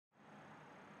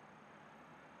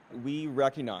We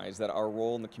recognize that our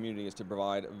role in the community is to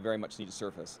provide a very much needed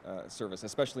service,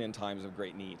 especially in times of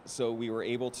great need. So we were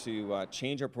able to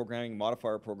change our programming, modify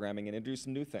our programming, and introduce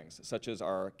some new things, such as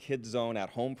our Kids Zone at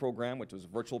Home program, which was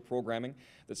virtual programming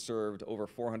that served over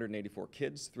 484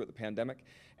 kids throughout the pandemic.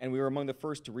 And we were among the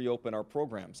first to reopen our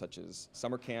programs, such as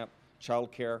summer camp,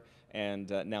 childcare, and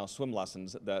now swim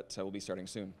lessons that will be starting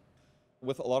soon.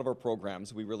 With a lot of our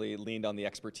programs, we really leaned on the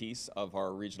expertise of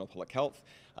our regional public health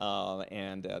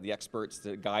and the experts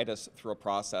to guide us through a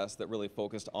process that really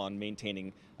focused on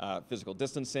maintaining physical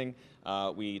distancing.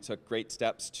 We took great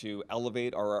steps to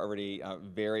elevate our already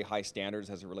very high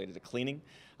standards as it related to cleaning,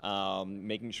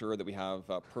 making sure that we have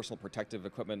personal protective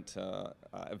equipment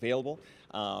available,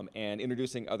 and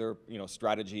introducing other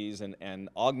strategies and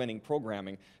augmenting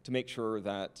programming to make sure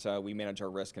that we manage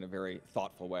our risk in a very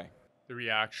thoughtful way. The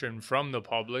reaction from the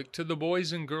public to the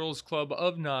Boys and Girls Club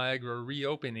of Niagara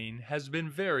reopening has been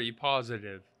very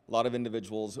positive. A lot of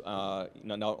individuals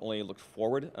not only look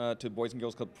forward to Boys and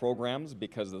Girls Club programs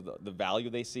because of the value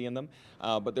they see in them,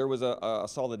 but there was a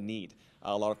solid need.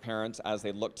 A lot of parents, as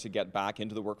they look to get back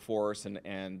into the workforce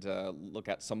and look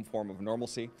at some form of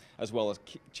normalcy, as well as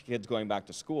kids going back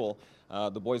to school,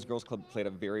 the Boys and Girls Club played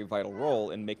a very vital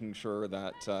role in making sure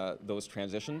that those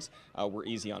transitions were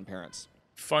easy on parents.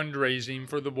 Fundraising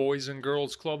for the Boys and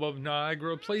Girls Club of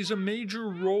Niagara plays a major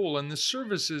role in the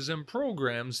services and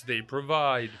programs they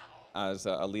provide. As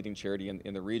a leading charity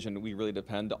in the region, we really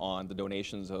depend on the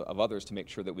donations of others to make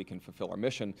sure that we can fulfill our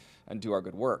mission and do our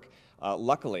good work.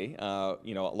 Luckily, a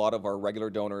lot of our regular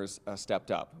donors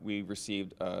stepped up. We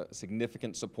received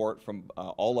significant support from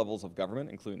all levels of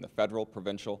government, including the federal,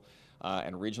 provincial,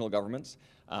 and regional governments.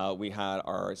 We had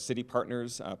our city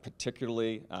partners,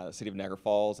 particularly the City of Niagara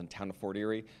Falls and Town of Fort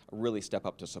Erie, really step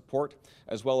up to support,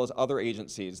 as well as other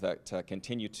agencies that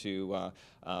continue to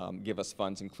give us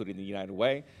funds, including the United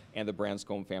Way and the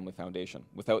Branscombe Family Foundation.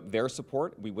 Without their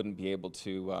support, we wouldn't be able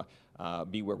to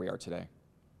be where we are today.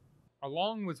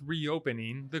 Along with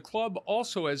reopening, the club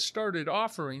also has started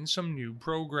offering some new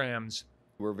programs.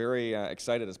 We're very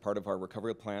excited as part of our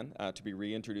recovery plan to be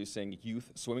reintroducing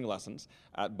youth swimming lessons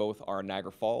at both our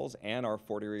Niagara Falls and our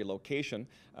Fort Erie location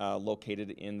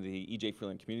located in the E.J.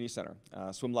 Freeland Community Centre.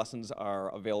 Swim lessons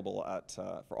are available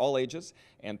for all ages,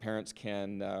 and parents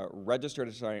can register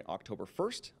to start October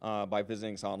 1st by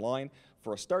visiting us online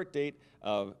for a start date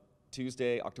of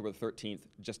Tuesday, October the 13th,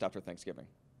 just after Thanksgiving.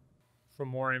 For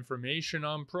more information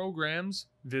on programs,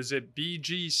 visit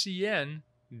bgcn.ca.